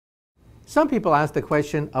Some people ask the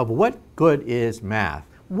question of what good is math?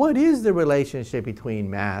 What is the relationship between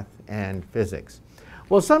math and physics?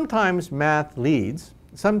 Well, sometimes math leads,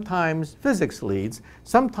 sometimes physics leads,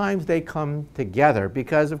 sometimes they come together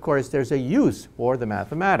because, of course, there's a use for the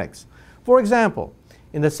mathematics. For example,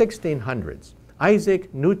 in the 1600s,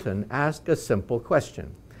 Isaac Newton asked a simple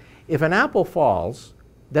question. If an apple falls,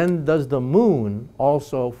 then does the moon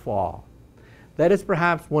also fall? That is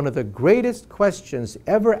perhaps one of the greatest questions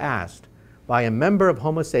ever asked by a member of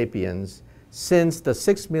Homo sapiens since the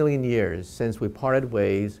 6 million years since we parted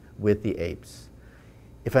ways with the apes.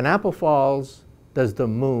 If an apple falls, does the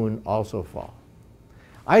moon also fall?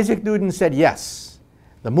 Isaac Newton said yes.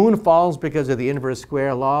 The moon falls because of the inverse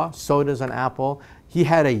square law, so does an apple. He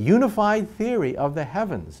had a unified theory of the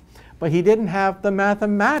heavens, but he didn't have the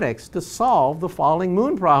mathematics to solve the falling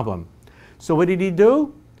moon problem. So what did he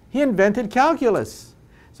do? He invented calculus.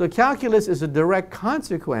 So calculus is a direct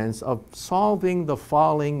consequence of solving the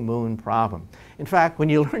falling moon problem. In fact, when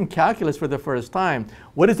you learn calculus for the first time,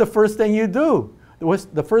 what is the first thing you do?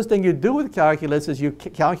 The first thing you do with calculus is you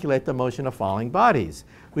calculate the motion of falling bodies,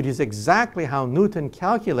 which is exactly how Newton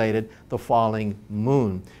calculated the falling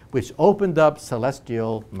moon, which opened up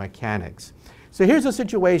celestial mechanics. So here's a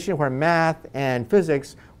situation where math and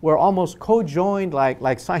physics were almost co-joined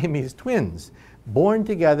like Siamese twins, born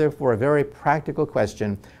together for a very practical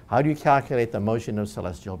question: how do you calculate the motion of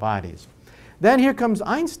celestial bodies? Then here comes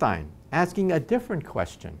Einstein asking a different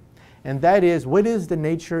question, and that is, what is the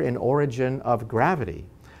nature and origin of gravity?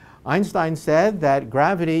 Einstein said that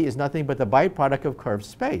gravity is nothing but the byproduct of curved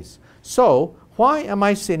space. So why am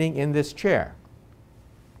I sitting in this chair?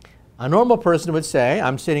 A normal person would say,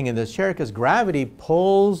 I'm sitting in this chair because gravity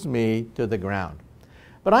pulls me to the ground.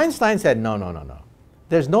 But Einstein said, no, no, no, no.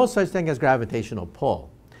 There's no such thing as gravitational pull.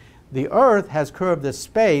 The earth has curved the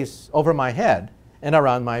space over my head and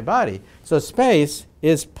around my body. So space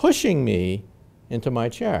is pushing me into my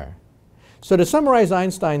chair. So to summarize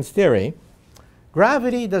Einstein's theory,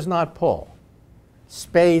 gravity does not pull.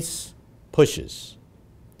 Space pushes.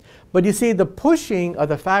 But you see, the pushing of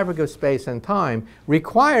the fabric of space and time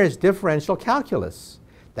requires differential calculus.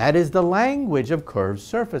 That is the language of curved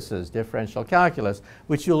surfaces, differential calculus,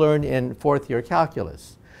 which you learned in fourth-year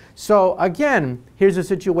calculus. So again, here's a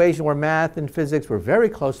situation where math and physics were very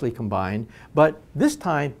closely combined, but this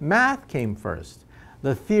time math came first.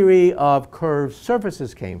 The theory of curved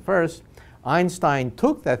surfaces came first. Einstein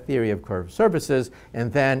took that theory of curved surfaces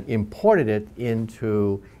and then imported it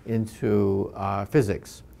into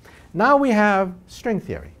physics. Now we have string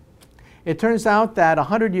theory. It turns out that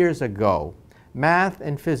 100 years ago, math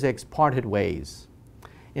and physics parted ways.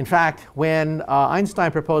 In fact, when Einstein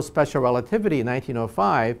proposed special relativity in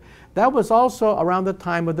 1905, that was also around the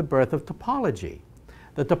time of the birth of topology.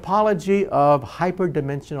 The topology of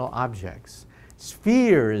hyperdimensional objects,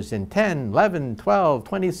 spheres in 10, 11, 12,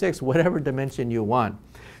 26, whatever dimension you want.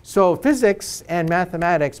 So physics and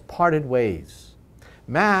mathematics parted ways.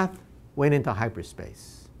 Math went into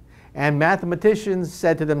hyperspace. And mathematicians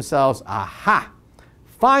said to themselves, aha,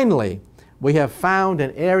 finally, we have found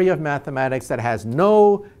an area of mathematics that has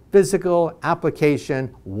no physical application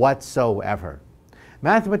whatsoever.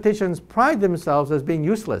 Mathematicians pride themselves as being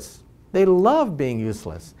useless. They love being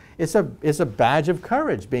useless. It's a badge of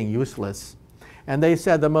courage, being useless. And they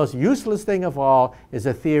said the most useless thing of all is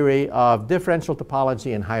a theory of differential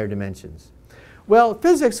topology in higher dimensions. Well,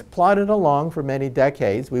 physics plodded along for many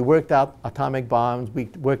decades. We worked out atomic bombs, we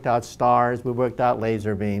worked out stars, we worked out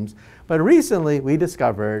laser beams. But recently, we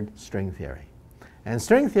discovered string theory. And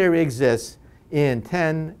string theory exists in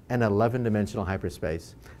 10 and 11-dimensional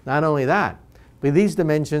hyperspace. Not only that, but these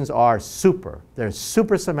dimensions are super. They're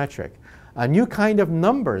supersymmetric. A new kind of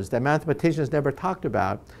numbers that mathematicians never talked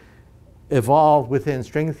about evolved within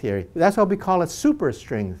string theory. That's why we call it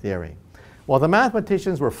superstring theory. Well, the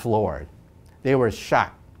mathematicians were floored. They were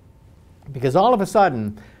shocked. Because all of a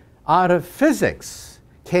sudden, out of physics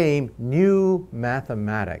came new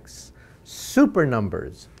mathematics. Super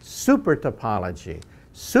numbers, super topology,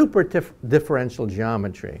 super differential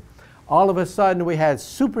geometry. All of a sudden, we had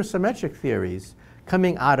supersymmetric theories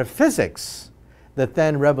coming out of physics that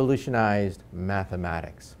then revolutionized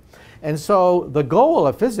mathematics. And so the goal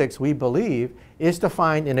of physics, we believe, is to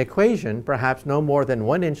find an equation, perhaps no more than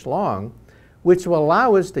 1 inch long, which will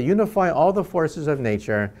allow us to unify all the forces of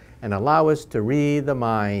nature and allow us to read the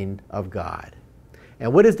mind of God.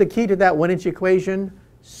 And what is the key to that 1 inch equation?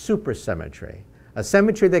 Supersymmetry. A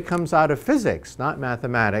symmetry that comes out of physics, not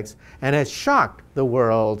mathematics, and has shocked the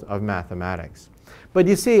world of mathematics. But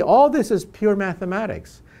you see, all this is pure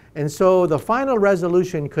mathematics. And so the final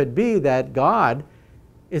resolution could be that God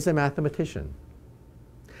is a mathematician.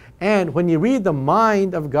 And when you read the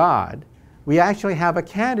mind of God, we actually have a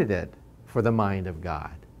candidate for the mind of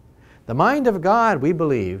God. The mind of God, we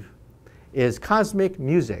believe, is cosmic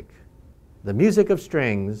music, the music of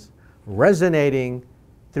strings resonating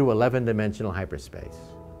through 11-dimensional hyperspace.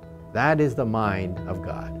 That is the mind of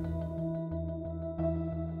God.